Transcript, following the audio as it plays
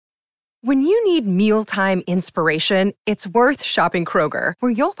When you need mealtime inspiration, it's worth shopping Kroger,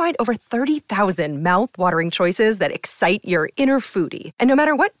 where you'll find over 30,000 mouth-watering choices that excite your inner foodie. And no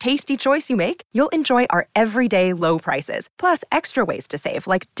matter what tasty choice you make, you'll enjoy our everyday low prices, plus extra ways to save,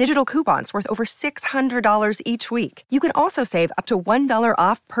 like digital coupons worth over $600 each week. You can also save up to $1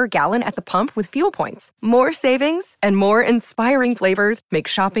 off per gallon at the pump with fuel points. More savings and more inspiring flavors make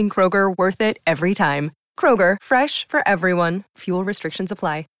shopping Kroger worth it every time. Kroger, fresh for everyone. Fuel restrictions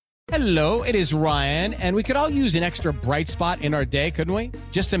apply. Hello, it is Ryan, and we could all use an extra bright spot in our day, couldn't we?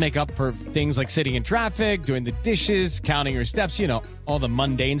 Just to make up for things like sitting in traffic, doing the dishes, counting your steps, you know, all the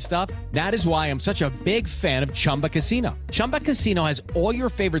mundane stuff. That is why I'm such a big fan of Chumba Casino. Chumba Casino has all your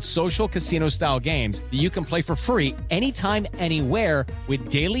favorite social casino-style games that you can play for free anytime, anywhere with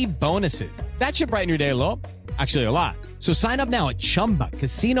daily bonuses. That should brighten your day a little. Actually, a lot. So sign up now at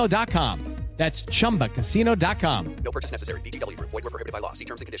ChumbaCasino.com. That's ChumbaCasino.com. No purchase necessary. VGW Group. Void where prohibited by law. See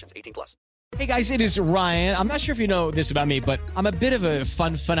terms and conditions. 18+. Hey guys, it is Ryan. I'm not sure if you know this about me, but I'm a bit of a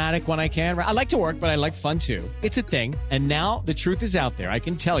fun fanatic when I can. I like to work, but I like fun too. It's a thing. And now the truth is out there. I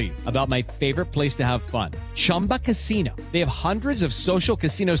can tell you about my favorite place to have fun. Chumba Casino. They have hundreds of social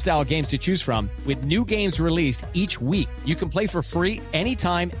casino style games to choose from with new games released each week. You can play for free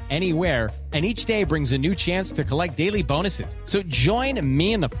anytime, anywhere. And each day brings a new chance to collect daily bonuses. So join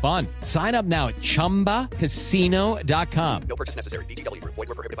me in the fun. Sign up now at ChumbaCasino.com. No purchase necessary. VGW Group. Void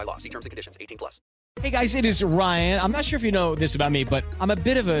where prohibited by law. See terms and conditions. 18+. Hey guys, it is Ryan. I'm not sure if you know this about me, but I'm a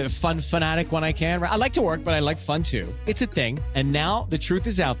bit of a fun fanatic when I can. I like to work, but I like fun too. It's a thing. And now the truth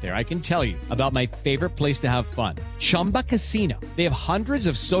is out there. I can tell you about my favorite place to have fun. Chumba Casino. They have hundreds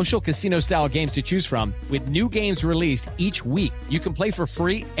of social casino style games to choose from with new games released each week. You can play for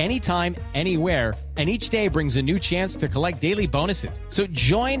free anytime, anywhere. And each day brings a new chance to collect daily bonuses. So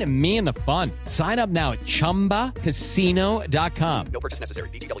join me in the fun. Sign up now at ChumbaCasino.com. No purchase necessary.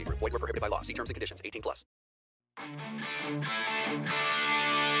 VGW Group. Void where prohibited by law. See terms and conditions. 18+.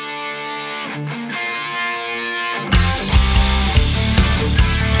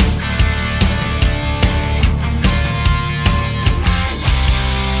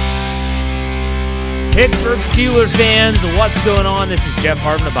 Pittsburgh Steelers fans, what's going on? This is Jeff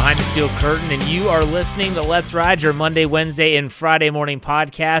Hartman of Behind the Steel Curtain, and you are listening to Let's Ride, your Monday, Wednesday, and Friday morning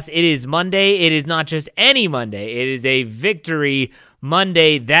podcast. It is Monday. It is not just any Monday. It is a victory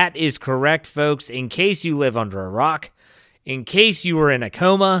Monday. That is correct, folks. In case you live under a rock, in case you were in a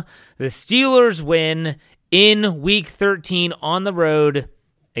coma, the Steelers win in Week 13 on the road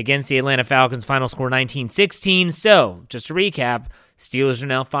against the Atlanta Falcons. Final score 19-16. So, just to recap, Steelers are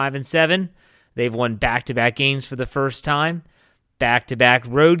now 5-7. They've won back-to-back games for the first time, back-to-back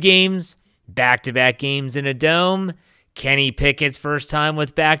road games, back-to-back games in a dome. Kenny Pickett's first time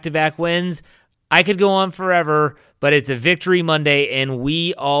with back-to-back wins. I could go on forever, but it's a victory Monday, and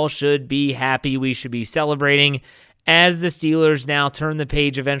we all should be happy. We should be celebrating as the Steelers now turn the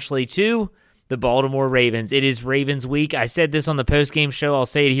page eventually to the Baltimore Ravens. It is Ravens week. I said this on the postgame show. I'll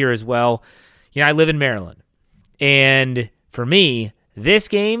say it here as well. You know, I live in Maryland, and for me, this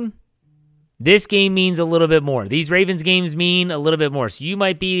game means a little bit more. These Ravens games mean a little bit more. So you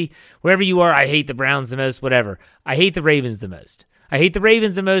might be, wherever you are, I hate the Browns the most, whatever. I hate the Ravens the most. I hate the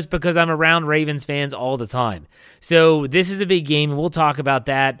Ravens the most because I'm around Ravens fans all the time. So this is a big game, and we'll talk about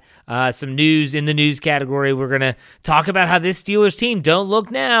that. Some news in the news category. We're going to talk about how this Steelers team, don't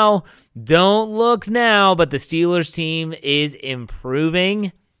look now, but the Steelers team is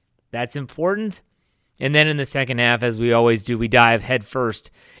improving. That's important. And then in the second half, as we always do, we dive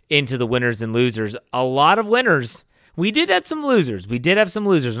headfirst into the winners and losers. A lot of winners. We did have some losers.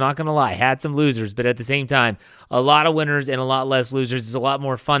 Not going to lie. Had some losers, but at the same time, a lot of winners and a lot less losers. Is a lot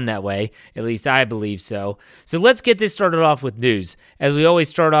more fun that way. At least I believe so. So let's get this started off with news. As we always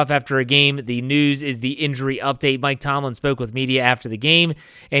start off after a game, the news is the injury update. Mike Tomlin spoke with media after the game,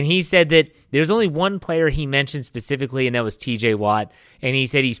 and he said that there's only one player he mentioned specifically, and that was TJ Watt, and he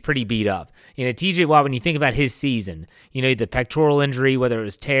said he's pretty beat up. You know, TJ Watt, when you think about his season, you know, the pectoral injury, whether it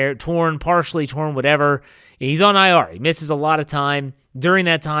was torn, partially torn, whatever, he's on IR. He misses a lot of time. During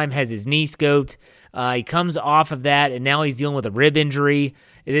that time, has his knee scoped. He comes off of that, and now he's dealing with a rib injury.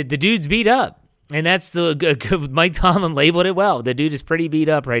 The dude's beat up, and that's Mike Tomlin labeled it well. The dude is pretty beat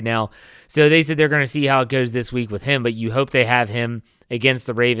up right now. So they said they're going to see how it goes this week with him, but you hope they have him against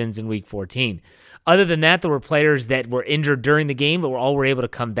the Ravens in Week 14. Other than that, there were players that were injured during the game, but were able to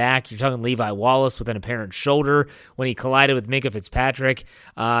come back. You're talking Levi Wallace with an apparent shoulder when he collided with Minkah Fitzpatrick.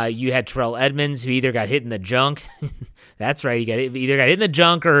 You had Terrell Edmonds, who either got hit in the junk. That's right. He either got hit in the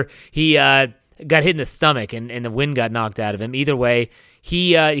junk or he got hit in the stomach and the wind got knocked out of him. Either way,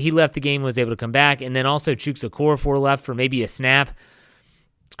 he left the game and was able to come back. And then also Chuks Okorafor left for maybe a snap.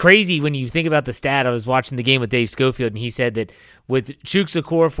 It's crazy when you think about the stat. I was watching the game with Dave Schofield, and he said that with Chuks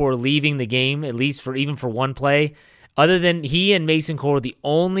Okorafor leaving the game, at least even for one play, other than he and Mason Cole, the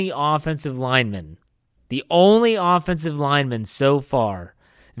only offensive linemen so far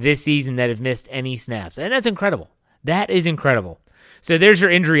this season that have missed any snaps. And that's incredible. That is incredible. So there's your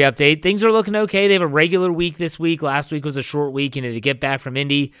injury update. Things are looking okay. They have a regular week this week. Last week was a short week, and to get back from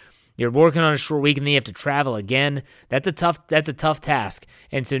Indy, you're working on a short week, and then you have to travel again. That's a tough task.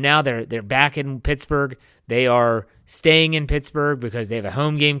 And so now they're back in Pittsburgh. They are staying in Pittsburgh because they have a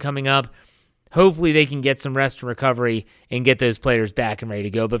home game coming up. Hopefully they can get some rest and recovery and get those players back and ready to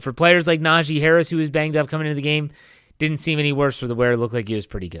go. But for players like Najee Harris, who was banged up coming into the game, didn't seem any worse for the wear. It looked like he was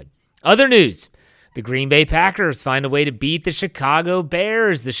pretty good. Other news, the Green Bay Packers find a way to beat the Chicago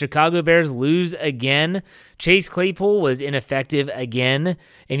Bears. The Chicago Bears lose again. Chase Claypool was ineffective again,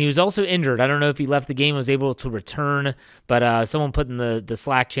 and he was also injured. I don't know if he left the game and was able to return, but someone put in the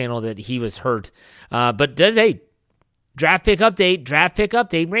Slack channel that he was hurt. But draft pick update.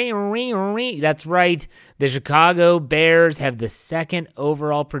 That's right. The Chicago Bears have the second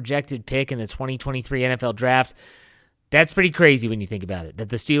overall projected pick in the 2023 NFL Draft. That's pretty crazy when you think about it, that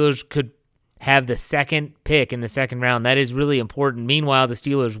the Steelers could have the second pick in the second round. That is really important. Meanwhile, the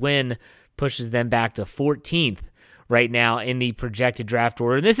Steelers win pushes them back to 14th right now in the projected draft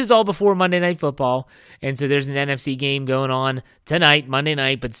order. And this is all before Monday Night Football, and so there's an NFC game going on tonight, Monday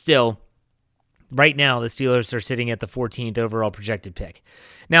night, but still, right now, the Steelers are sitting at the 14th overall projected pick.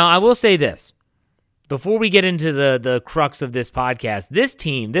 Now, I will say this. Before we get into the crux of this podcast, this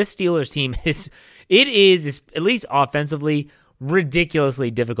Steelers team, is at least offensively,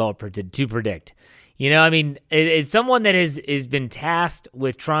 ridiculously difficult to predict. You know, I mean, it's someone that has been tasked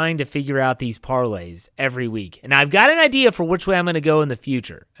with trying to figure out these parlays every week. And I've got an idea for which way I'm going to go in the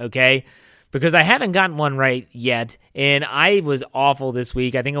future, okay? Because I haven't gotten one right yet, and I was awful this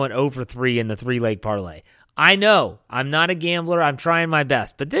week. I think I went 0 for 3 in the 3-leg parlay. I know, I'm not a gambler. I'm trying my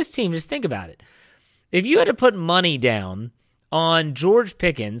best. But this team, just think about it. If you had to put money down on George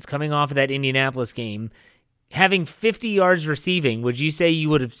Pickens coming off of that Indianapolis game, having 50 yards receiving, would you say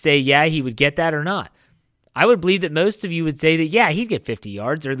yeah, he would get that or not? I would believe that most of you would say that, yeah, he'd get 50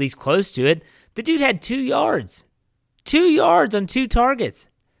 yards or at least close to it. The dude had 2 yards. 2 yards on 2 targets.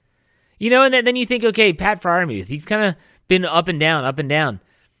 You know, and then you think, okay, Pat Freiermuth, he's kind of been up and down.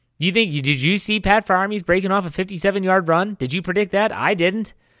 Did you see Pat Freiermuth breaking off a 57-yard run? Did you predict that? I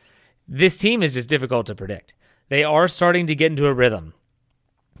didn't. This team is just difficult to predict. They are starting to get into a rhythm.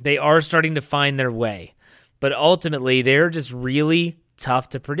 They are starting to find their way. But ultimately, they're just really tough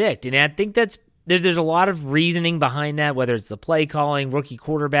to predict. And I think there's a lot of reasoning behind that, whether it's the play calling, rookie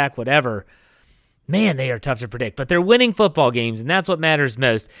quarterback, whatever. Man, they are tough to predict. But they're winning football games, and that's what matters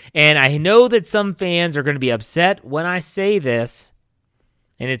most. And I know that some fans are going to be upset when I say this,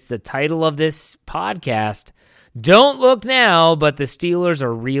 and it's the title of this podcast. Don't look now, but the Steelers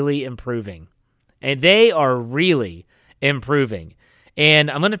are really improving. And they are really improving.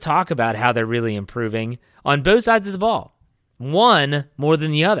 And I'm going to talk about how they're really improving on both sides of the ball. One more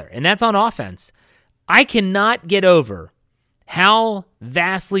than the other, and that's on offense. I cannot get over how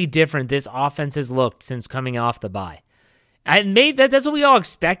vastly different this offense has looked since coming off the bye. That's what we all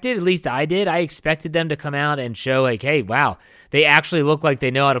expected, at least I did. I expected them to come out and show, like, hey, wow, they actually look like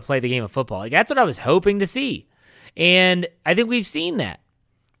they know how to play the game of football. Like, that's what I was hoping to see. And I think we've seen that.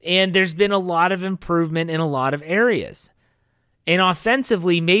 And there's been a lot of improvement in a lot of areas. And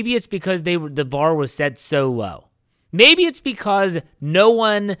offensively, maybe it's because the bar was set so low. Maybe it's because no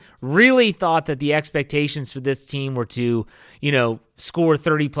one really thought that the expectations for this team were to, score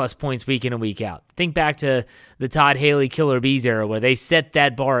 30-plus points week in and week out. Think back to the Todd Haley Killer Bees era where they set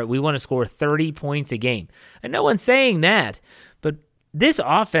that bar at we want to score 30 points a game. And no one's saying that. But this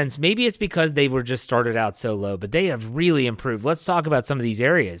offense, maybe it's because they were just started out so low, but they have really improved. Let's talk about some of these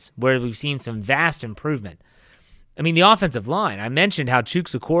areas where we've seen some vast improvement. I mean, the offensive line. I mentioned how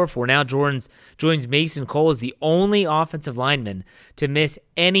Chuks Okorafor now joins Mason Cole as the only offensive lineman to miss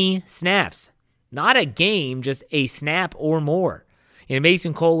any snaps. Not a game, just a snap or more.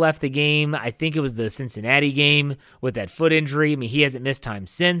 Mason Cole left the game, I think it was the Cincinnati game, with that foot injury. I mean, he hasn't missed time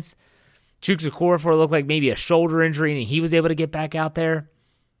since. Chuks Okorafor looked like maybe a shoulder injury, and he was able to get back out there.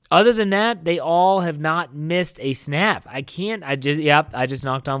 Other than that, they all have not missed a snap. I just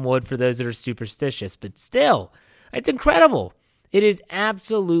knocked on wood for those that are superstitious, but still, it's incredible. It is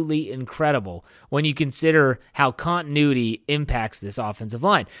absolutely incredible when you consider how continuity impacts this offensive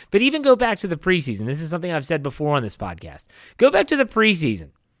line. But even go back to the preseason. This is something I've said before on this podcast. Go back to the preseason.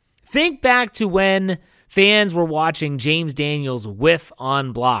 Think back to when fans were watching James Daniels whiff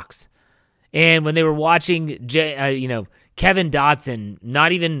on blocks. And when they were watching, Kevin Dotson,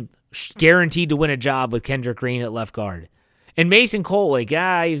 not even guaranteed to win a job with Kendrick Green at left guard. And Mason Cole, he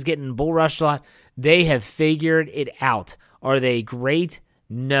was getting bull rushed a lot. They have figured it out. Are they great?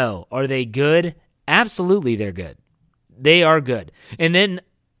 No. Are they good? Absolutely, they're good. They are good. And then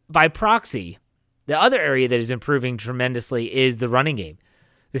by proxy, the other area that is improving tremendously is the running game.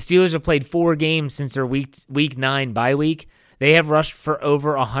 The Steelers have played 4 games since their week 9 bye week. They have rushed for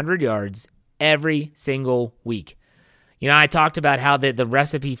over 100 yards every single week. I talked about how the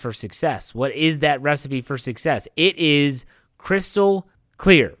recipe for success. What is that recipe for success? It is crystal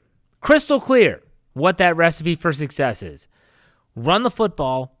clear what that recipe for success is. Run the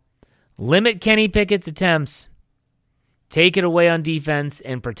football, limit Kenny Pickett's attempts, take it away on defense,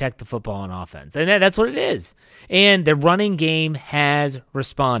 and protect the football on offense. And that's what it is. And the running game has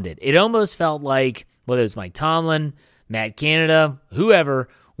responded. It almost felt like, whether it's Mike Tomlin, Matt Canada, whoever,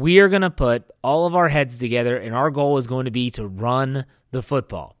 we are going to put all of our heads together, and our goal is going to be to run the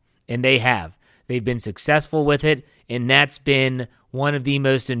football. And they have. They've been successful with it, and that's been one of the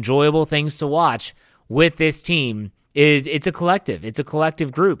most enjoyable things to watch with this team. It's a collective. It's a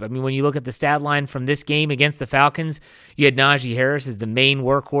collective group. I mean, when you look at the stat line from this game against the Falcons, you had Najee Harris as the main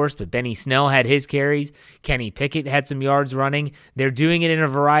workhorse, but Benny Snell had his carries. Kenny Pickett had some yards running. They're doing it in a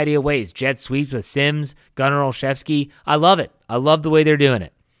variety of ways. Jet sweeps with Sims, Gunnar Olszewski. I love it. I love the way they're doing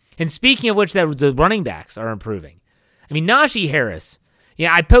it. And speaking of which, the running backs are improving. I mean, Najee Harris,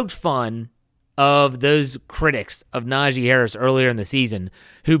 I poked fun of those critics of Najee Harris earlier in the season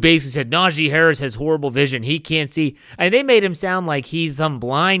who basically said, Najee Harris has horrible vision. He can't see. And they made him sound like he's some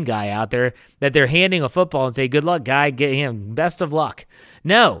blind guy out there that they're handing a football and say, good luck, guy. Get him. Best of luck.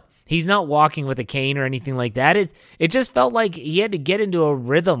 No, he's not walking with a cane or anything like that. It just felt like he had to get into a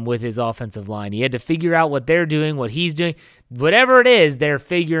rhythm with his offensive line. He had to figure out what they're doing, what he's doing. Whatever it is, they're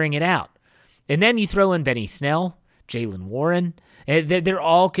figuring it out. And then you throw in Benny Snell, Jaylen Warren. They're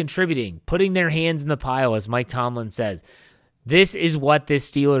all contributing, putting their hands in the pile, as Mike Tomlin says. This is what this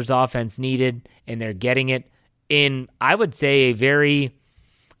Steelers offense needed, and they're getting it in, I would say, a very,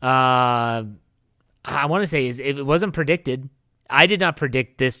 I want to say, it wasn't predicted. I did not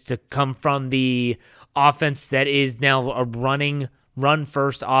predict this to come from the offense that is now a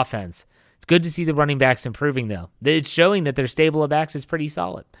run-first offense. It's good to see the running backs improving, though. It's showing that their stable of backs is pretty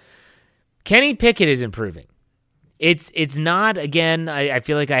solid. Kenny Pickett is improving. It's not, again, I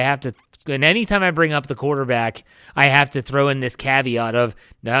feel like I have to, and anytime I bring up the quarterback, I have to throw in this caveat of,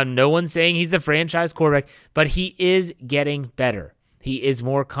 no one's saying he's the franchise quarterback, but he is getting better. He is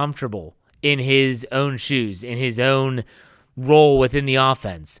more comfortable in his own shoes, in his own role within the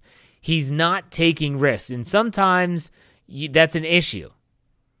offense. He's not taking risks, and sometimes that's an issue.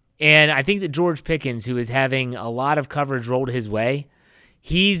 And I think that George Pickens, who is having a lot of coverage rolled his way,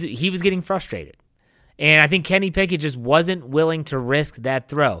 he was getting frustrated. And I think Kenny Pickett just wasn't willing to risk that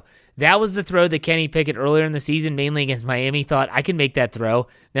throw. That was the throw that Kenny Pickett earlier in the season, mainly against Miami, thought, I can make that throw.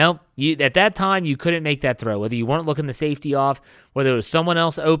 No, at that time, you couldn't make that throw. Whether you weren't looking the safety off, whether it was someone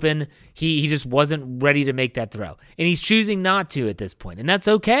else open, he just wasn't ready to make that throw. And he's choosing not to at this point, and that's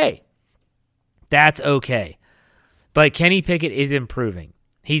okay. That's okay. But Kenny Pickett is improving.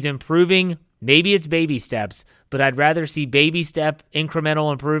 He's improving. Maybe it's baby steps, but I'd rather see baby step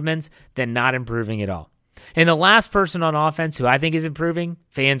incremental improvements than not improving at all. And the last person on offense who I think is improving,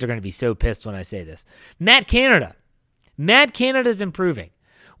 fans are going to be so pissed when I say this, Matt Canada. Matt Canada is improving.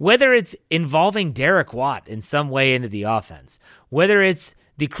 Whether it's involving Derek Watt in some way into the offense, whether it's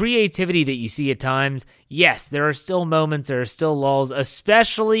the creativity that you see at times, yes, there are still moments, there are still lulls,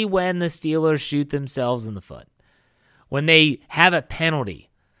 especially when the Steelers shoot themselves in the foot. When they have a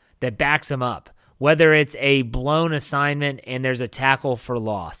penalty that backs them up, whether it's a blown assignment and there's a tackle for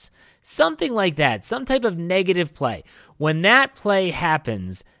loss, something like that, some type of negative play. When that play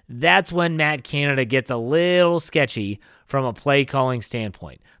happens, that's when Matt Canada gets a little sketchy from a play calling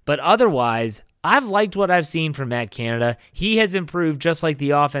standpoint. But otherwise, I've liked what I've seen from Matt Canada. He has improved just like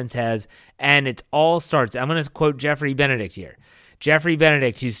the offense has, and it all starts. I'm going to quote Jeffrey Benedict here. Jeffrey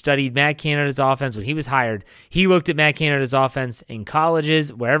Benedict, who studied Matt Canada's offense when he was hired, he looked at Matt Canada's offense in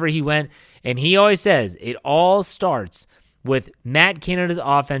colleges, wherever he went, and he always says it all starts with Matt Canada's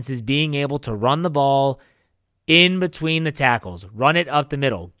offenses being able to run the ball in between the tackles, run it up the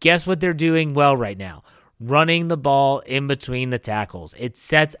middle. Guess what they're doing well right now? Running the ball in between the tackles. It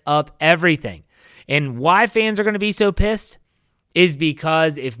sets up everything. And why fans are going to be so pissed is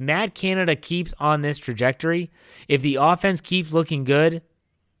because if Matt Canada keeps on this trajectory, if the offense keeps looking good,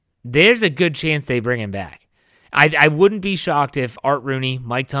 there's a good chance they bring him back. I wouldn't be shocked if Art Rooney,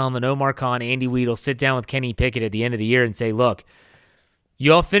 Mike Tomlin, Omar Khan, Andy Weidl sit down with Kenny Pickett at the end of the year and say, look,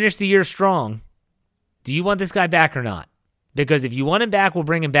 you all finished the year strong. Do you want this guy back or not? Because if you want him back, we'll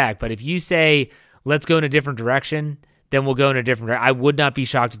bring him back. But if you say, let's go in a different direction, then we'll go in a different direction. I would not be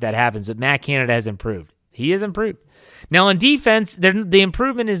shocked if that happens. But Matt Canada has improved. He has improved. Now, on defense, the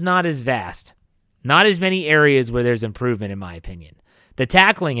improvement is not as vast. Not as many areas where there's improvement, in my opinion. The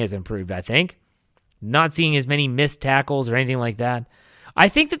tackling has improved, I think. Not seeing as many missed tackles or anything like that. I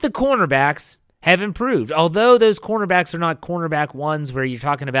think that the cornerbacks have improved, although those cornerbacks are not cornerback ones where you're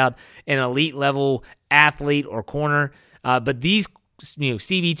talking about an elite level athlete or corner. But these,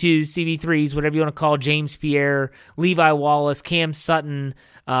 CB2s, CB3s, whatever you want to call James Pierre, Levi Wallace, Cam Sutton,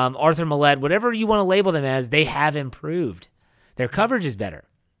 Arthur Millette, whatever you want to label them as, they have improved. Their coverage is better.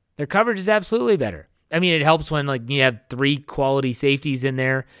 Their coverage is absolutely better. I mean, it helps when you have 3 quality safeties in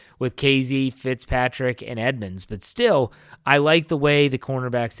there with KZ, Fitzpatrick, and Edmonds. But still, I like the way the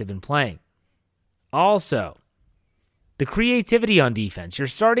cornerbacks have been playing. Also, the creativity on defense. You're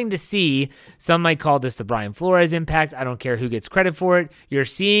starting to see, some might call this the Brian Flores impact. I don't care who gets credit for it. You're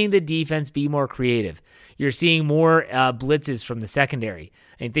seeing the defense be more creative. You're seeing more blitzes from the secondary.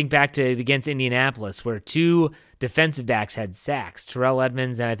 And think back to against Indianapolis, where 2 defensive backs had sacks. Terrell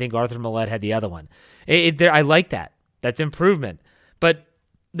Edmonds and I think Arthur Millette had the other one. I like that. That's improvement. But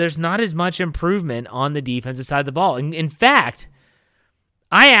there's not as much improvement on the defensive side of the ball. In fact,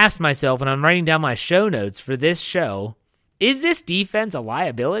 I asked myself when I'm writing down my show notes for this show, is this defense a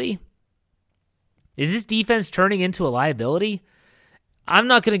liability? Is this defense turning into a liability? I'm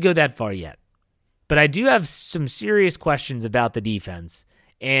not going to go that far yet. But I do have some serious questions about the defense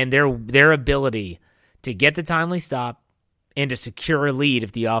and their ability to get the timely stop and to secure a lead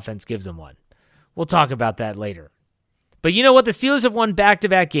if the offense gives them one. We'll talk about that later. But you know what? The Steelers have won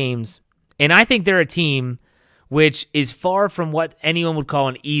back-to-back games, and I think they're a team which is far from what anyone would call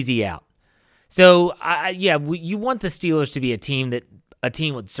an easy out. So, you want the Steelers to be a team that a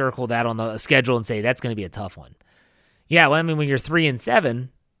team would circle that on the schedule and say, that's going to be a tough one. Yeah, well, I mean, when you're 3-7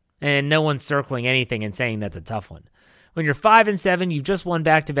 and no one's circling anything and saying that's a tough one. When you're 5-7, you've just won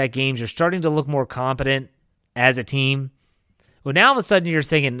back-to-back games, you're starting to look more competent as a team. Well, now all of a sudden you're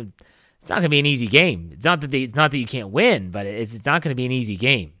thinking, it's not going to be an easy game. It's not that you can't win, but it's not going to be an easy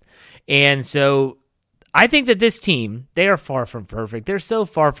game. And so I think that this team, they are far from perfect. They're so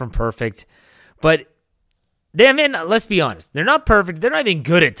far from perfect. But, let's be honest. They're not perfect. They're not even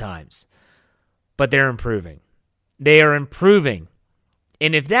good at times. But they're improving. They are improving.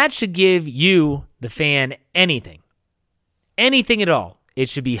 And if that should give you, the fan, anything at all, it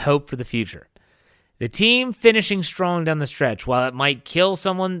should be hope for the future. The team finishing strong down the stretch, while it might kill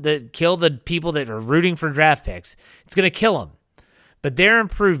the people that are rooting for draft picks, it's going to kill them. But their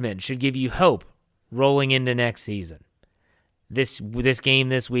improvement should give you hope rolling into next season. This game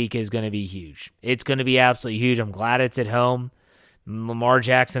this week is going to be huge. It's going to be absolutely huge. I'm glad it's at home. Lamar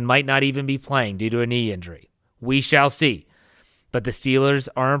Jackson might not even be playing due to a knee injury. We shall see. But the Steelers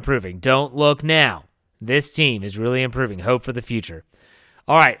are improving. Don't look now. This team is really improving. Hope for the future.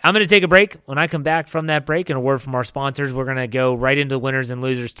 All right, I'm going to take a break. When I come back from that break and a word from our sponsors, we're going to go right into winners and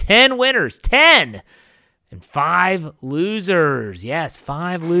losers. 10 winners, 10, and 5 losers. Yes,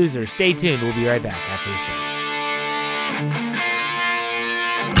 5 losers. Stay tuned. We'll be right back after this break.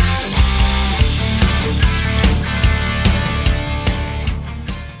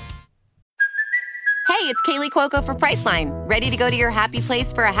 Hey, it's Kaylee Cuoco for Priceline. Ready to go to your happy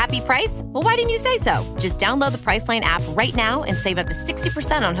place for a happy price? Well, why didn't you say so? Just download the Priceline app right now and save up to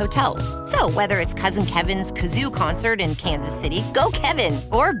 60% on hotels. So whether it's Cousin Kevin's Kazoo Concert in Kansas City, go Kevin,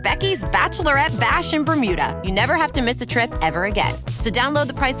 or Becky's Bachelorette Bash in Bermuda, you never have to miss a trip ever again. So download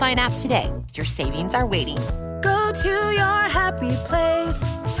the Priceline app today. Your savings are waiting. Go to your happy place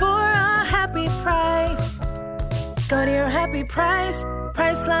for a happy price. Go to your happy price,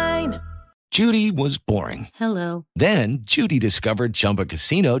 Priceline. Judy was boring. Hello. Then Judy discovered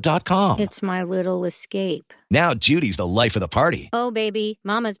ChumbaCasino.com. It's my little escape. Now Judy's the life of the party. Oh, baby,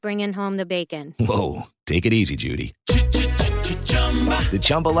 mama's bringing home the bacon. Whoa, take it easy, Judy. The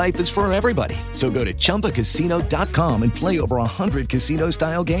Chumba life is for everybody. So go to ChumbaCasino.com and play over 100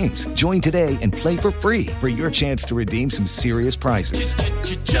 casino-style games. Join today and play for free for your chance to redeem some serious prizes.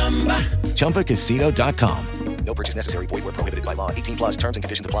 ChumbaCasino.com. No purchase necessary. Void where prohibited by law. 18 plus terms and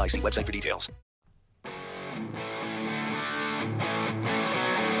conditions apply. See website for details.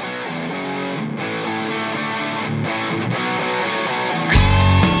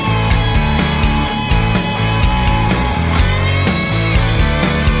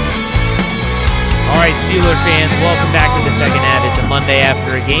 All right, Steeler fans, welcome back to the second half. It's a Monday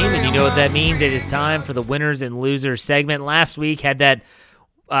after a game, and you know what that means. It is time for the winners and losers segment. Last week had that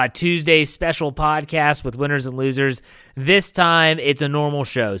Tuesday special podcast with winners and losers. This time, it's a normal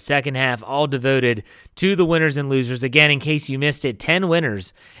show. Second half, all devoted to the winners and losers. Again, in case you missed it, 10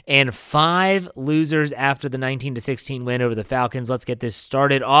 winners and 5 losers after the 19-16 win over the Falcons. Let's get this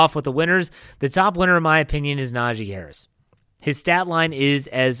started off with the winners. The top winner, in my opinion, is Najee Harris. His stat line is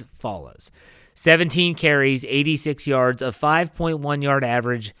as follows. 17 carries, 86 yards, a 5.1 yard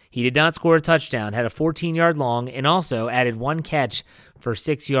average. He did not score a touchdown, had a 14-yard long, and also added 1 catch for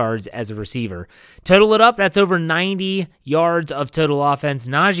 6 yards as a receiver. Total it up, that's over 90 yards of total offense.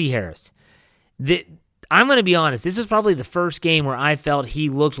 Najee Harris. I'm going to be honest, this was probably the first game where I felt he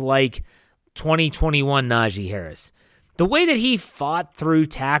looked like 2021 Najee Harris. The way that he fought through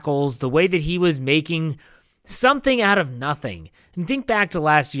tackles, the way that he was making something out of nothing. And think back to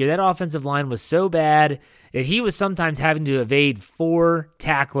last year, that offensive line was so bad that he was sometimes having to evade 4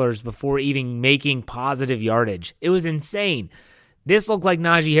 tacklers before even making positive yardage. It was insane. This looked like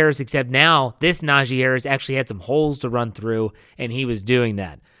Najee Harris, except now this Najee Harris actually had some holes to run through, and he was doing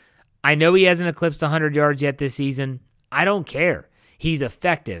that. I know he hasn't eclipsed 100 yards yet this season. I don't care. He's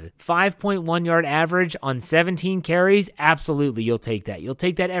effective. 5.1 yard average on 17 carries, absolutely, you'll take that. You'll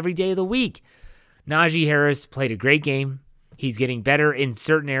take that every day of the week. Najee Harris played a great game. He's getting better in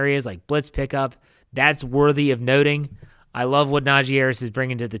certain areas like blitz pickup. That's worthy of noting. I love what Najee Harris is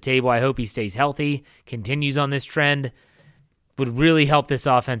bringing to the table. I hope he stays healthy, continues on this trend. Would really help this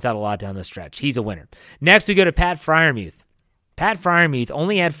offense out a lot down the stretch. He's a winner. Next, we go to Pat Freiermuth. Pat Freiermuth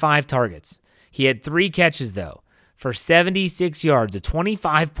only had 5 targets. He had 3 catches, though, for 76 yards, a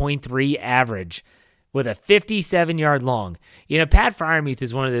 25.3 average with a 57-yard long. You know, Pat Freiermuth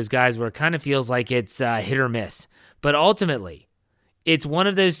is one of those guys where it kind of feels like it's hit or miss. But ultimately, it's one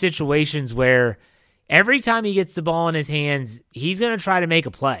of those situations where every time he gets the ball in his hands, he's going to try to make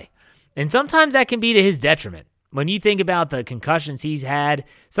a play. And sometimes that can be to his detriment. When you think about the concussions he's had,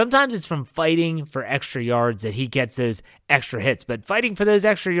 sometimes it's from fighting for extra yards that he gets those extra hits. But fighting for those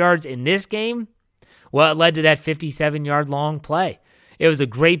extra yards in this game, well, it led to that 57-yard long play. It was a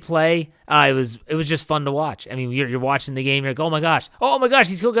great play. It was just fun to watch. I mean, you're watching the game, you're like, oh my gosh,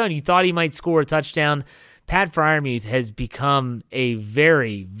 he's still going. You thought he might score a touchdown. Pat Freiermuth has become a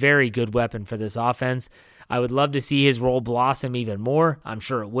very, very good weapon for this offense. I would love to see his role blossom even more. I'm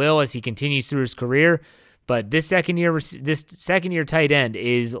sure it will as he continues through his career. But this second year tight end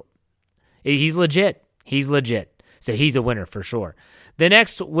he's legit. He's legit. So he's a winner for sure. The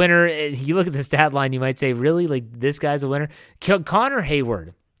next winner, you look at the stat line, you might say, really? Like, this guy's a winner? Connor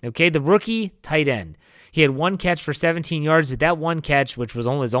Hayward, okay, the rookie tight end. He had 1 catch for 17 yards, but that 1 catch, which was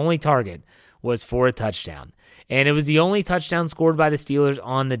only his only target, was for a touchdown. And it was the only touchdown scored by the Steelers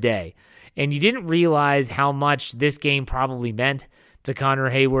on the day. And you didn't realize how much this game probably meant to Connor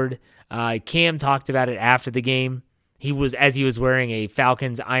Hayward. Cam talked about it after the game. He was wearing a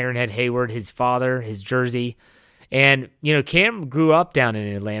Falcons Ironhead Hayward, his father, his jersey. And, you know, Cam grew up down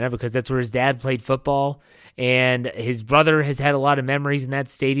in Atlanta because that's where his dad played football. And his brother has had a lot of memories in that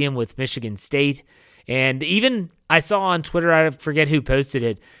stadium with Michigan State. And even I saw on Twitter, I forget who posted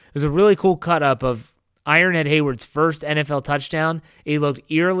it, it was a really cool cut-up of Ironhead Hayward's first NFL touchdown. It looked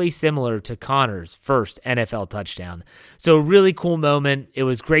eerily similar to Connor's first NFL touchdown. So a really cool moment. It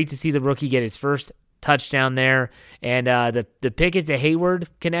was great to see the rookie get his first touchdown there. And the Pickett to Hayward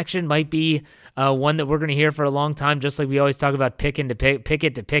connection might be one that we're going to hear for a long time, just like we always talk about Pickett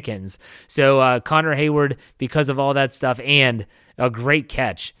to Pickens. So Connor Hayward, because of all that stuff and a great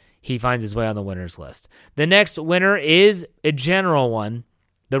catch, he finds his way on the winners list. The next winner is a general one,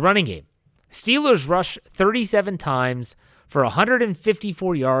 the running game. Steelers rushed 37 times for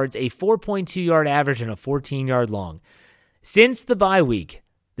 154 yards, a 4.2 yard average, and a 14-yard long. Since the bye week,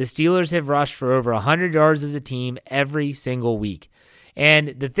 the Steelers have rushed for over 100 yards as a team every single week.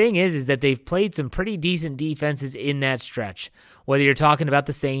 And the thing is that they've played some pretty decent defenses in that stretch. Whether you're talking about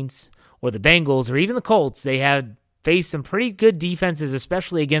the Saints or the Bengals or even the Colts, they have faced some pretty good defenses,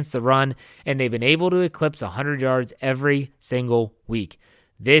 especially against the run, and they've been able to eclipse 100 yards every single week.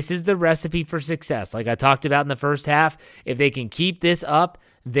 This is the recipe for success. Like I talked about in the first half, if they can keep this up,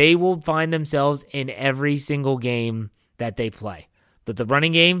 they will find themselves in every single game that they play. But the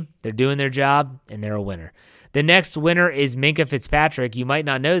running game, they're doing their job, and they're a winner. The next winner is Minkah Fitzpatrick. You might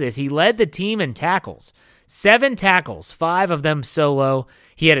not know this. He led the team in tackles. 7 tackles, 5 of them solo.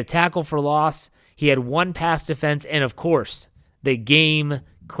 He had a tackle for loss. He had 1 pass defense, and of course, the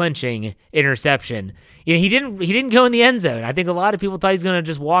game-clinching interception. You know, he didn't go in the end zone. I think a lot of people thought he was going to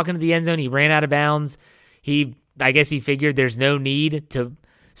just walk into the end zone. He ran out of bounds. I guess he figured there's no need to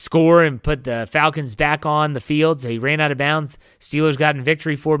score and put the Falcons back on the field. So he ran out of bounds. Steelers got in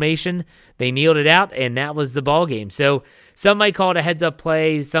victory formation. They kneeled it out, and that was the ball game. So some might call it a heads-up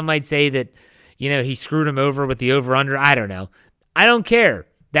play. Some might say that, he screwed him over with the over-under. I don't know. I don't care.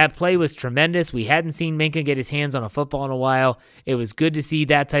 That play was tremendous. We hadn't seen Minkah get his hands on a football in a while. It was good to see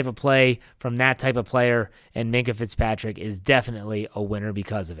that type of play from that type of player, and Minkah Fitzpatrick is definitely a winner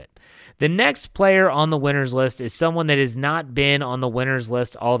because of it. The next player on the winners list is someone that has not been on the winners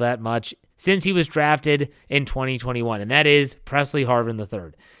list all that much since he was drafted in 2021, and that is Presley Harvin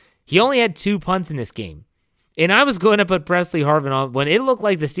III. He only had 2 punts in this game, and I was going to put Presley Harvin on when it looked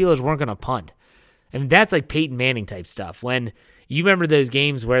like the Steelers weren't going to punt. I mean, that's like Peyton Manning type stuff. When you remember those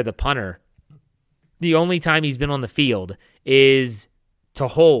games where the punter, the only time he's been on the field is to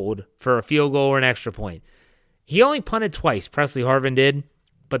hold for a field goal or an extra point. He only punted twice, Presley Harvin did,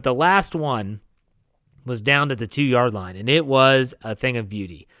 but the last one was down to the 2-yard line, and it was a thing of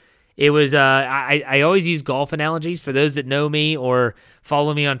beauty. It was, I always use golf analogies. For those that know me or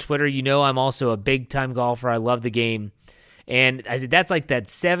follow me on Twitter, I'm also a big-time golfer. I love the game. And I said, that's like that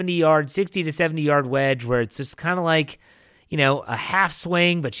 60 to 70-yard wedge where it's just kind of like, a half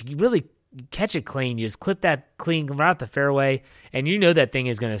swing, but you really catch it clean. You just clip that clean right out the fairway, and that thing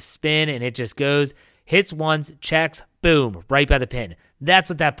is going to spin, and it just goes, hits once, checks, boom, right by the pin. That's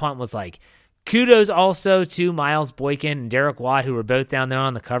what that punt was like. Kudos also to Miles Boykin and Derek Watt, who were both down there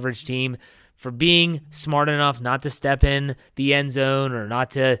on the coverage team, for being smart enough not to step in the end zone or not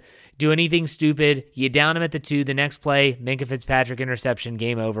to do anything stupid. You down him at the 2. The next play, Minkah Fitzpatrick interception,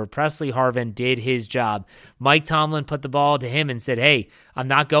 game over. Presley Harvin did his job. Mike Tomlin put the ball to him and said, hey, I'm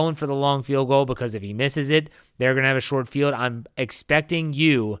not going for the long field goal because if he misses it, they're going to have a short field. I'm expecting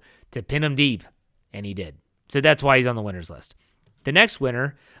you to pin him deep. And he did. So that's why he's on the winners list. The next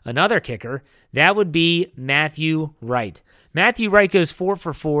winner, another kicker, that would be Matthew Wright. Matthew Wright goes 4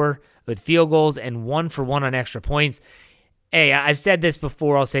 for 4 with field goals and 1 for 1 on extra points. Hey, I've said this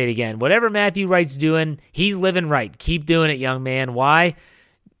before, I'll say it again. Whatever Matthew Wright's doing, he's living right. Keep doing it, young man. Why?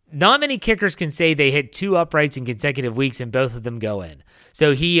 Not many kickers can say they hit 2 uprights in consecutive weeks and both of them go in.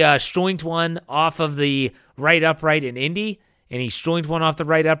 So he stroinked one off of the right upright in Indy, and he stroinked one off the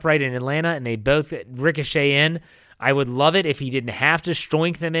right upright in Atlanta, and they both ricochet in. I would love it if he didn't have to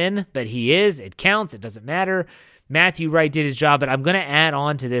stroink them in, but he is. It counts. It doesn't matter. Matthew Wright did his job, but I'm going to add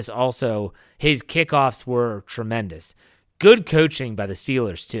on to this also. His kickoffs were tremendous. Good coaching by the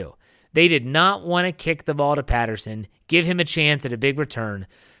Steelers, too. They did not want to kick the ball to Patterson, give him a chance at a big return,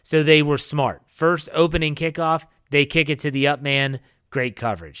 so they were smart. First opening kickoff, they kick it to the up man, great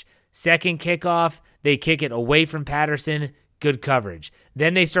coverage. Second kickoff, they kick it away from Patterson, good coverage.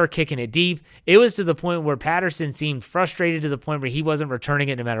 Then they start kicking it deep. It was to the point where Patterson seemed frustrated to the point where he wasn't returning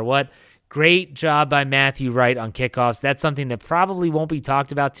it no matter what. Great job by Matthew Wright on kickoffs. That's something that probably won't be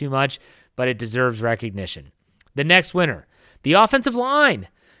talked about too much, but it deserves recognition. The next winner, the offensive line.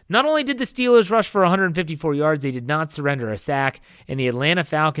 Not only did the Steelers rush for 154 yards, they did not surrender a sack, and the Atlanta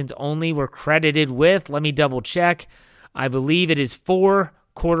Falcons only were credited with, let me double check, I believe it is 4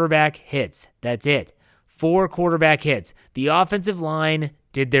 quarterback hits. That's it. 4 quarterback hits. The offensive line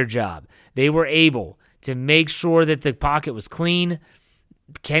did their job. They were able to make sure that the pocket was clean.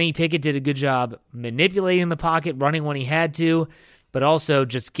 Kenny Pickett did a good job manipulating the pocket, running when he had to, but also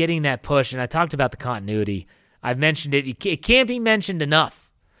just getting that push. And I talked about the continuity. I've mentioned it. It can't be mentioned enough.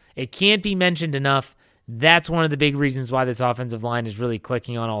 It can't be mentioned enough. That's one of the big reasons why this offensive line is really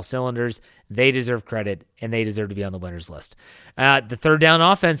clicking on all cylinders. They deserve credit, and they deserve to be on the winners list. The third down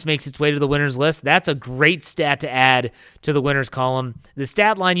offense makes its way to the winners list. That's a great stat to add to the winners column. The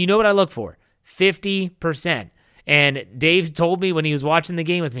stat line, you know what I look for, 50%. And Dave told me when he was watching the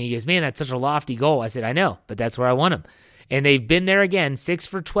game with me, he goes, man, that's such a lofty goal. I said, I know, but that's where I want him. And they've been there again, 6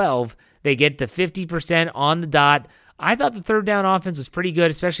 for 12. They get the 50% on the dot. I thought the third down offense was pretty good,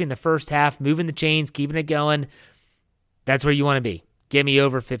 especially in the first half, moving the chains, keeping it going. That's where you want to be. Get me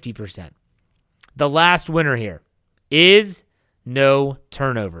over 50%. The last winner here is no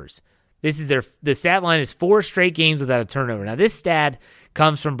turnovers. The stat line is 4 straight games without a turnover. Now, this stat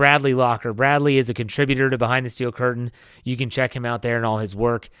comes from Bradley Locker. Bradley is a contributor to Behind the Steel Curtain. You can check him out there and all his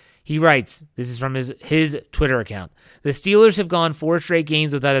work. He writes, this is from his Twitter account, the Steelers have gone 4 straight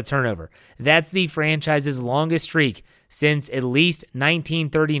games without a turnover. That's the franchise's longest streak since at least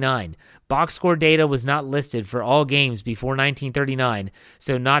 1939. Box score data was not listed for all games before 1939,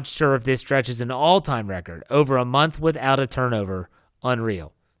 so not sure if this stretches an all-time record. Over a month without a turnover.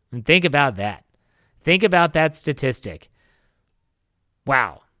 Unreal. And think about that. Think about that statistic.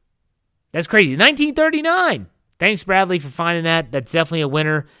 Wow. That's crazy. 1939. Thanks, Bradley, for finding that. That's definitely a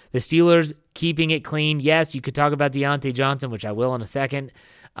winner. The Steelers keeping it clean. Yes, you could talk about Deontay Johnson, which I will in a second.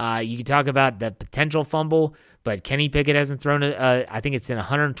 You can talk about the potential fumble, but Kenny Pickett hasn't thrown I think it's in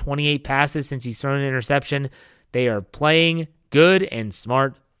 128 passes since he's thrown an interception. They are playing good and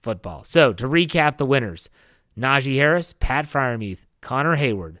smart football. So to recap the winners, Najee Harris, Pat Freiermuth, Connor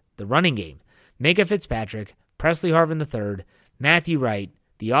Hayward, the running game, Minkah Fitzpatrick, Presley Harvin III, Matthew Wright,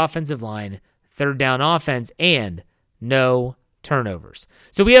 the offensive line, third down offense, and no turnovers.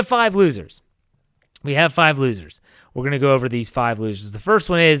 So we have 5 losers. We're going to go over these 5 losers. The first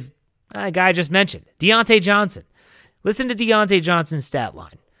one is a guy I just mentioned, Deontay Johnson. Listen to Deontay Johnson's stat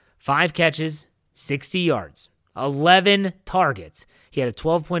line. 5 catches, 60 yards, 11 targets. He had a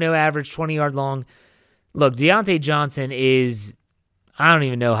 12.0 average, 20-yard long. Look, Deontay Johnson is, I don't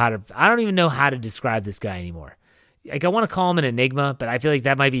even know how to describe this guy anymore. Like, I want to call him an enigma, but I feel like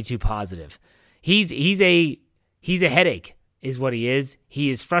that might be too positive. He's a headache is what he is. He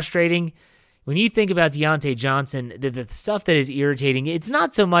is frustrating. When you think about Deontay Johnson, the stuff that is irritating, it's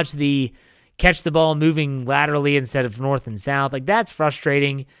not so much the catch the ball moving laterally instead of north and south. Like, that's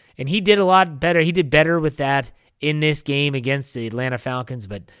frustrating, and he did a lot better. He did better with that in this game against the Atlanta Falcons,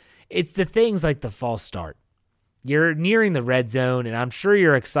 but it's the things like the false start. You're nearing the red zone, and I'm sure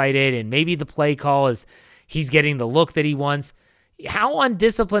you're excited, and maybe the play call is he's getting the look that he wants. How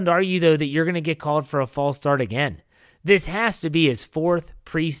undisciplined are you, though, that you're going to get called for a false start again? This has to be his 4th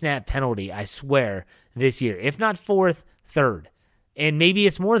pre-snap penalty, I swear, this year. If not 4th, 3rd. And maybe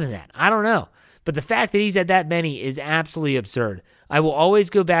it's more than that. I don't know. But the fact that he's at that many is absolutely absurd. I will always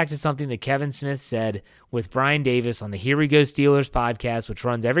go back to something that Kevin Smith said with Brian Davis on the Here We Go Steelers podcast, which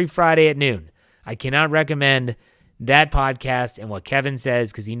runs every Friday at noon. I cannot recommend that podcast and what Kevin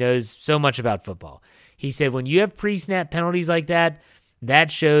says because he knows so much about football. He said when you have pre-snap penalties like that,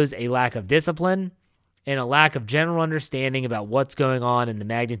 that shows a lack of discipline and a lack of general understanding about what's going on in the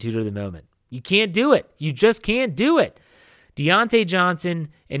magnitude of the moment. You can't do it. You just can't do it. Deontay Johnson,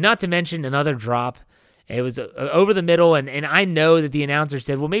 and not to mention another drop, it was over the middle, and I know that the announcer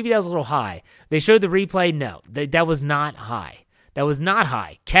said, well, maybe that was a little high. They showed the replay. No, that was not high. That was not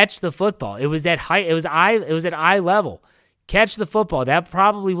high. Catch the football. It was at height. It was at eye level. Catch the football. That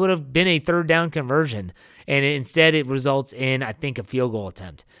probably would have been a third down conversion, and instead it results in, I think, a field goal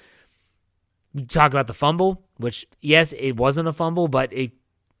attempt. We talk about the fumble, which, yes, it wasn't a fumble, but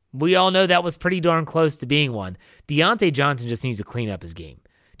we all know that was pretty darn close to being one. Deontay Johnson just needs to clean up his game.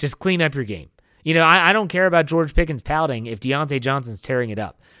 Just clean up your game. You know, I don't care about George Pickens pouting if Deontay Johnson's tearing it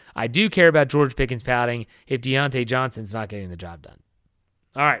up. I do care about George Pickens pouting if Deontay Johnson's not getting the job done.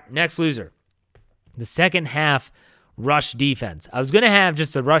 All right, next loser. The second half rush defense. I was going to have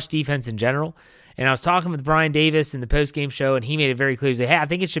just the rush defense in general, and I was talking with Brian Davis in the postgame show, and he made it very clear. He said, hey, I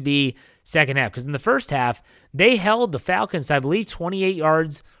think it should be second half, because in the first half, they held the Falcons, I believe, 28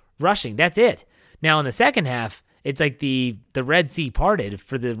 yards rushing. That's it. Now, in the second half, it's like the Red Sea parted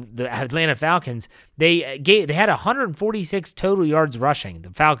for the Atlanta Falcons. They had 146 total yards rushing,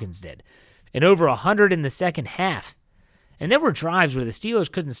 the Falcons did, and over 100 in the second half. And there were drives where the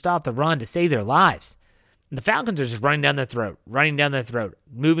Steelers couldn't stop the run to save their lives. And the Falcons are just running down their throat,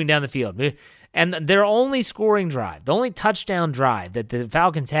 moving down the field. And their only scoring drive, the only touchdown drive that the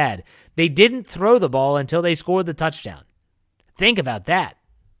Falcons had, they didn't throw the ball until they scored the touchdown. Think about that.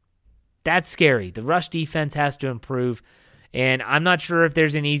 That's scary. The rush defense has to improve, and I'm not sure if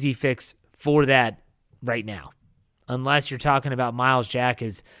there's an easy fix for that right now. Unless you're talking about Myles Jack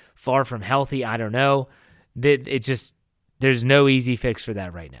is far from healthy, I don't know. There's no easy fix for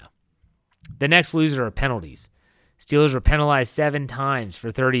that right now. The next loser are penalties. Steelers were penalized 7 times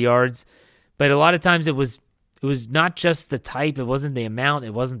for 30 yards, but a lot of times it was not just the type, it wasn't the amount,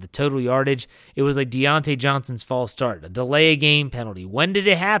 it wasn't the total yardage. It was like Deontay Johnson's false start, a delay a game penalty. When did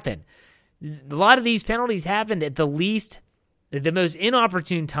it happen? A lot of these penalties happened at the most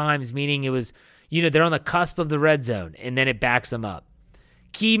inopportune times, meaning it was, they're on the cusp of the red zone, and then it backs them up.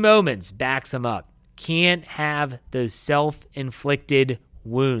 Key moments backs them up. Can't have those self-inflicted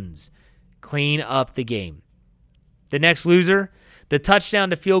wounds. Clean up the game. The next loser, the touchdown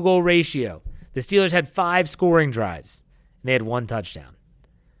to field goal ratio. The Steelers had 5 scoring drives, and they had 1 touchdown.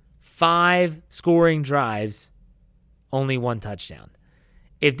 5 scoring drives, only 1 touchdown.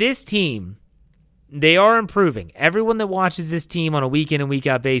 If this team, they are improving. Everyone that watches this team on a week in and week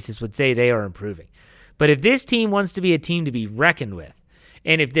out basis would say they are improving. But if this team wants to be a team to be reckoned with,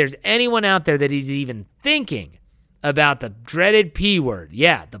 and if there's anyone out there that is even thinking about the dreaded P word,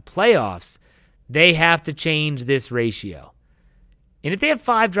 the playoffs, they have to change this ratio. And if they have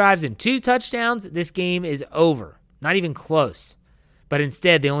 5 drives and 2 touchdowns, this game is over. Not even close. But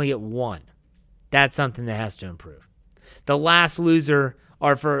instead, they only get 1. That's something that has to improve. The last loser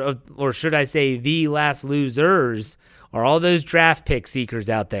the last losers are all those draft pick seekers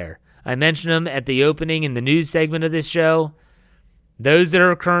out there. I mentioned them at the opening in the news segment of this show. Those that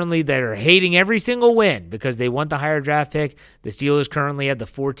are hating every single win because they want the higher draft pick. The Steelers currently have the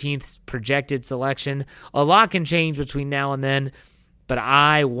 14th projected selection. A lot can change between now and then, but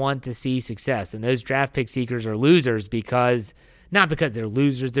I want to see success. And those draft pick seekers are losers not because they're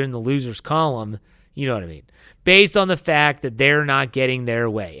losers, they're in the losers column. You know what I mean? Based on the fact that they're not getting their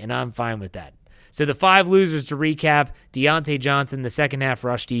way, and I'm fine with that. So the 5 losers to recap: Deontay Johnson, the second half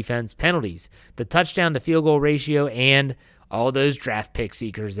rush defense, penalties, the touchdown to field goal ratio, and all those draft pick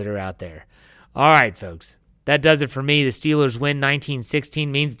seekers that are out there. All right, folks, that does it for me. The Steelers win 19-16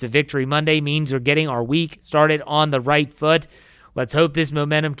 means it's a victory Monday, means we're getting our week started on the right foot. Let's hope this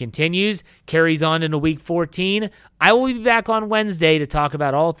momentum continues, carries on into week 14. I will be back on Wednesday to talk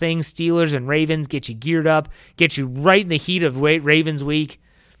about all things Steelers and Ravens, get you geared up, get you right in the heat of Ravens week.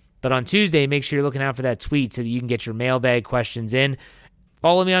 But on Tuesday, make sure you're looking out for that tweet so that you can get your mailbag questions in.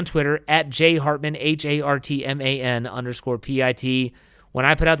 Follow me on Twitter at jhartman, HARTMAN_PIT. When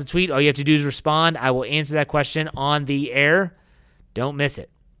I put out the tweet, all you have to do is respond. I will answer that question on the air. Don't miss it.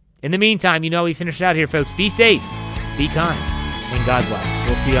 In the meantime, we finished out here, folks. Be safe, be kind, and God bless.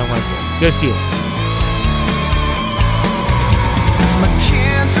 We'll see you on Wednesday. Go Steelers. My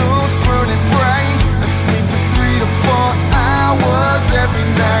candles burning bright. I sleep for 3 to 4 hours every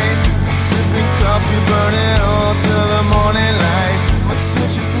night. Sipping coffee, burning all till the morning light. My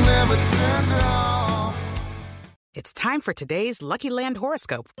switch is never turned off. It's time for today's Lucky Land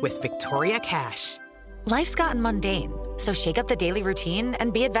horoscope with Victoria Cash. Life's gotten mundane, so shake up the daily routine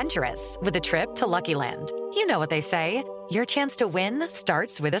and be adventurous with a trip to Lucky Land. You know what they say. Your chance to win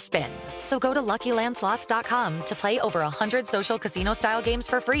starts with a spin. So go to LuckyLandSlots.com to play over 100 social casino-style games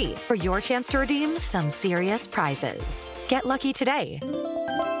for free for your chance to redeem some serious prizes. Get lucky today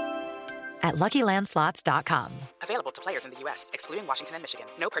at LuckyLandSlots.com. Available to players in the U.S., excluding Washington and Michigan.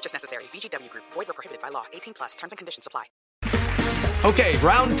 No purchase necessary. VGW Group. Void where prohibited by law. 18+. Terms and conditions apply. Okay,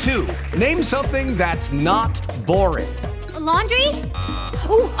 round 2. Name something that's not boring. A laundry?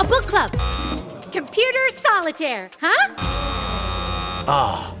 Ooh, a book club. Computer solitaire, huh?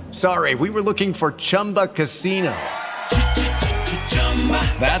 Ah, sorry, we were looking for Chumba Casino.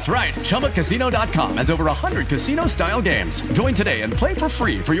 That's right, ChumbaCasino.com has over 100 casino-style games. Join today and play for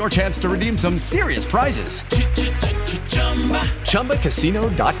free for your chance to redeem some serious prizes.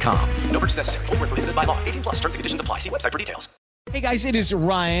 ChumbaCasino.com. No purchase necessary. Void where prohibited by law. 18+. Terms and conditions apply. See website for details. Hey guys, it is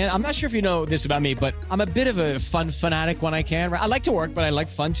Ryan. I'm not sure if you know this about me, but I'm a bit of a fun fanatic when I can. I like to work, but I like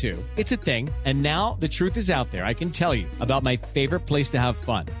fun too. It's a thing. And now the truth is out there. I can tell you about my favorite place to have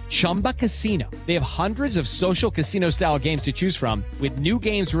fun. Chumba Casino. They have hundreds of social casino style games to choose from with new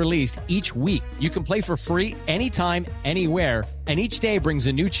games released each week. You can play for free anytime, anywhere. And each day brings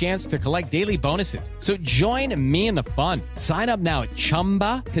a new chance to collect daily bonuses. So join me in the fun. Sign up now at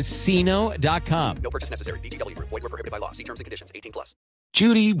ChumbaCasino.com. No purchase necessary. VGW Group. Void where prohibited by law. See terms and conditions. 18+.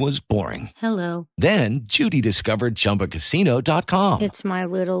 Judy was boring. Hello. Then Judy discovered ChumbaCasino.com. It's my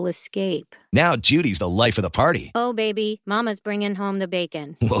little escape. Now Judy's the life of the party. Oh, baby, mama's bringing home the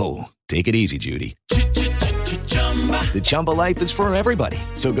bacon. Whoa, take it easy, Judy. The Chumba life is for everybody.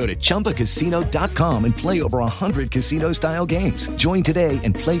 So go to ChumbaCasino.com and play over 100 casino-style games. Join today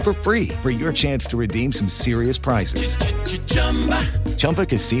and play for free for your chance to redeem some serious prizes.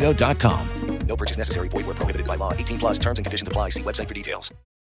 ChumbaCasino.com. No purchase necessary. Void where prohibited by law. 18+. Terms and conditions apply. See website for details.